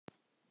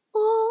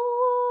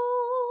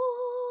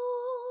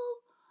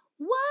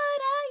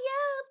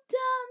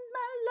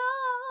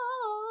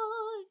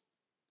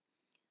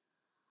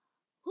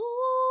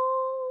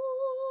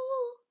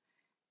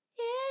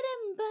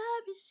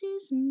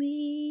choose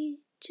me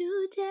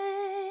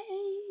today.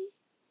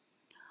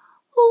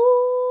 Ooh,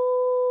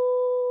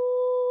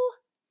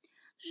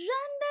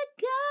 Janda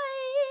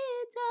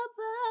Gaita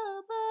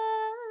Baba.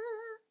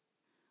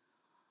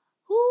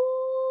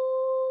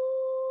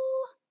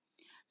 Ooh,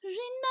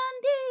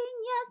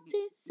 Rinandinya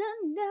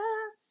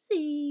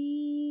Tisandasi.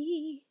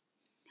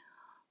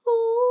 Ooh,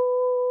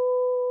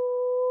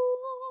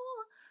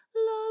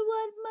 Lord,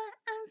 what my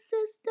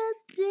ancestors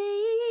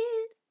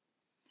did.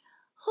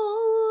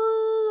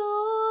 Oh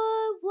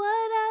Lord,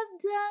 what I've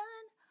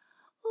done.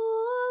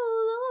 Oh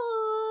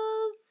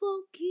Lord,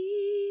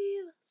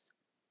 forgive us.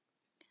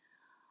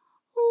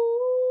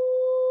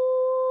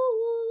 Oh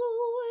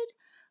Lord,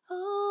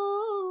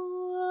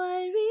 oh,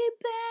 I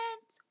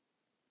repent.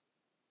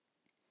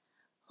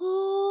 Oh,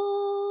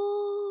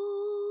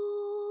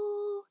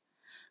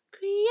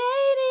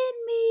 create in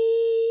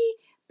me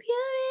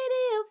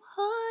purity of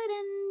heart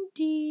and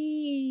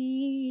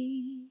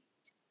deed.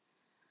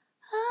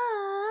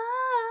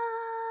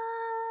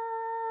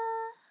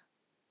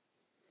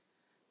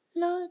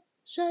 Lord,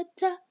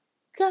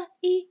 Rataka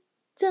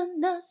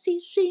Itanasi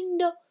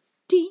Shindo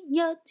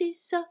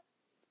Tinyatisa.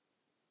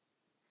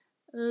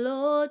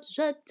 Lord,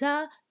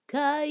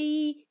 Rataka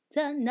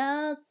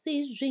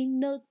Itanasi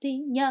Shindo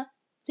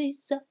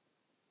Tinyatisa.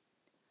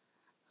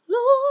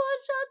 Lord,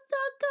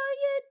 Rataka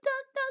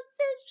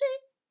Itanasi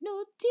Shindo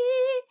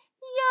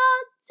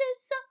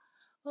Tinyatisa.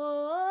 Oh,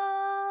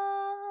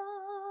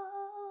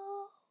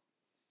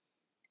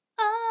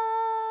 oh,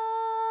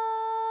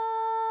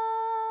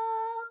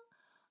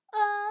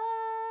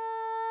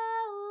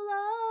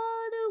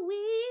 Lord,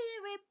 we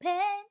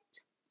repent,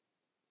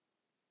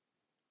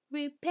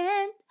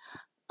 repent.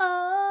 Oh,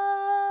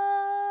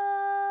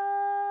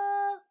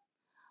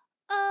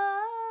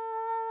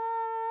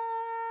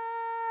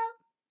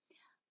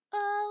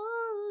 oh,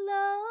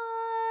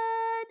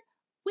 Lord,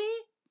 we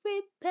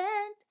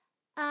repent.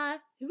 I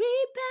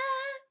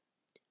repent.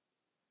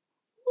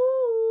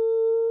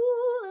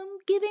 Ooh, I'm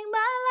giving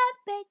my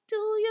life back to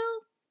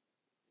you.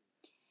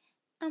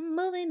 I'm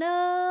moving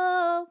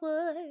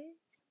forward.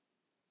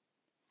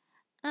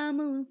 I'm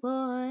moving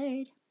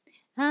forward.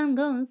 I'm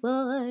going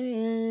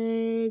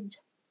forward.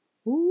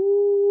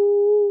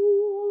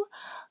 Ooh,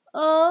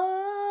 oh,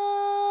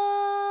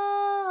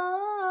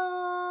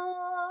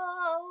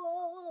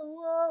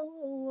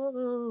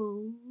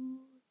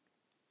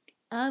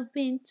 I've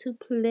been to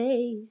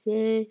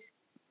places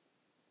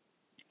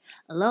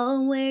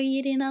alone where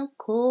you did not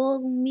call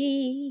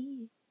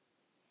me.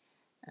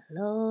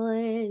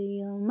 Lord,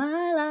 you're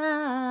my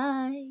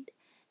light.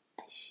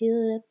 I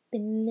should have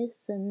been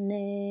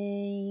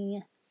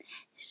listening.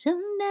 So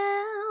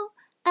now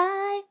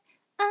I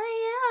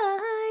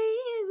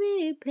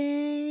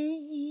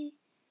repent.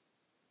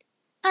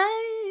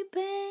 I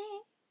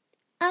repent.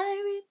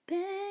 I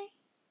repent.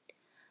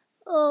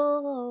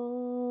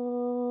 Oh,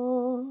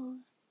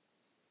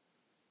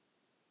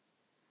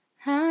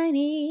 I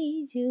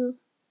need you,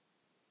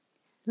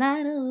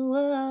 light of the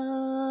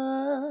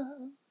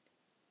world.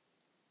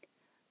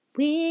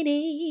 We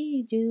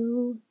need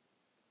you,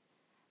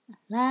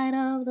 light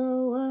of the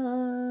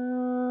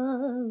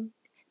world.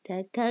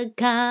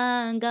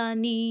 Takakanga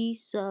ni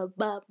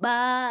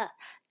sababa,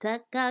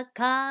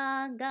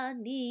 takakanga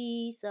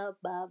ni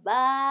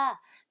sababa,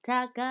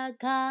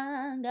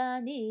 takakanga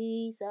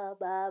ni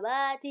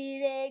sababa,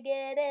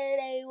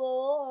 tiregere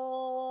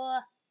wo.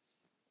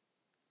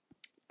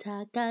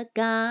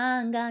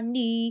 Takakanga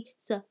ni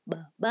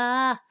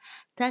sababa,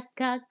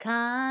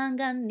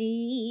 takakanga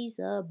ni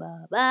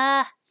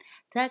sababa,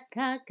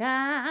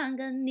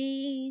 takakanga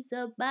ni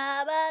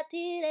sababa,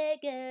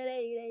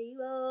 tiregere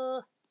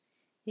wo.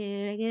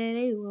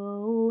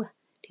 Tirei-ge-rei-wo,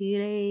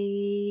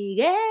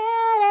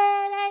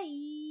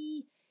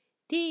 tirei-ge-rei-rei,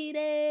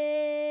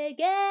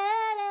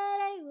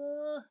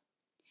 tirei-ge-rei-rei-wo,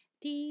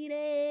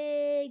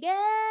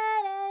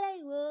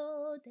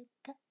 tirei-ge-rei-rei-wo,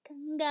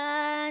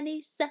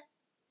 takakanga-ni-sa.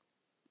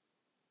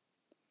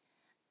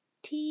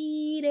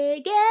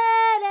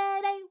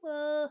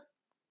 Tirei-ge-rei-rei-wo,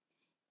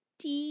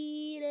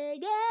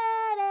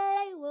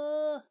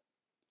 tirei-ge-rei-rei-wo,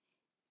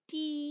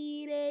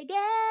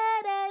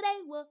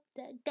 tirei-ge-rei-rei-wo,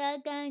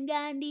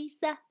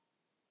 takakanga-ni-sa.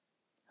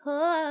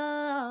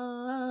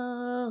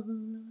 Oh.